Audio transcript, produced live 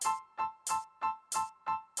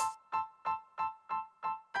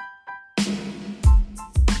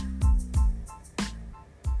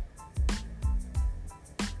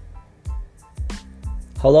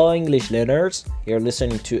Hello, English learners. You're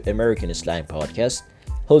listening to American Slang Podcast,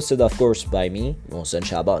 hosted, of course, by me, Mohsen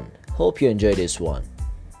Shaban. Hope you enjoy this one.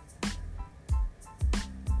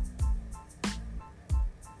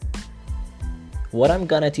 What I'm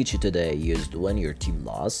gonna teach you today used when your team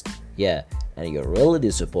lost, and you're really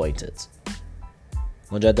disappointed.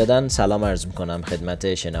 مجددا سلام عرض میکنم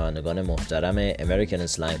خدمت شنوندگان محترم American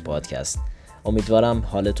Slang Podcast. امیدوارم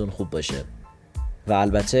حالتون خوب باشه و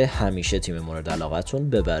البته همیشه تیم مورد علاقتون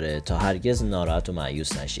ببره تا هرگز ناراحت و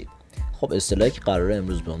مایوس نشید. خب اصطلاحی که قراره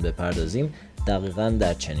امروز به اون بپردازیم دقیقاً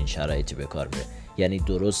در چنین شرایطی به کار میره، یعنی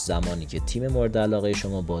درست زمانی که تیم مورد علاقه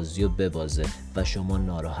شما بازی رو ببازه و شما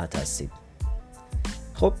ناراحت هستید.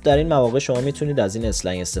 خب در این مواقع شما میتونید از این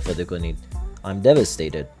اسلنگ استفاده کنید. I'm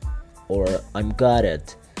devastated or I'm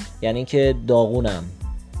gutted، یعنی که داغونم.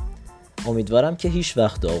 امیدوارم که هیچ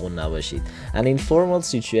وقت داغون نباشید. An informal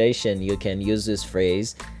situation you can use this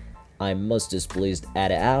phrase I'm most displeased at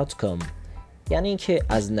the outcome، یعنی که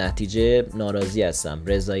از نتیجه ناراضی هستم،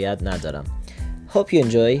 رضایت ندارم. Hope you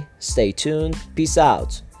enjoy. Stay tuned. Peace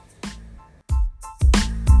out.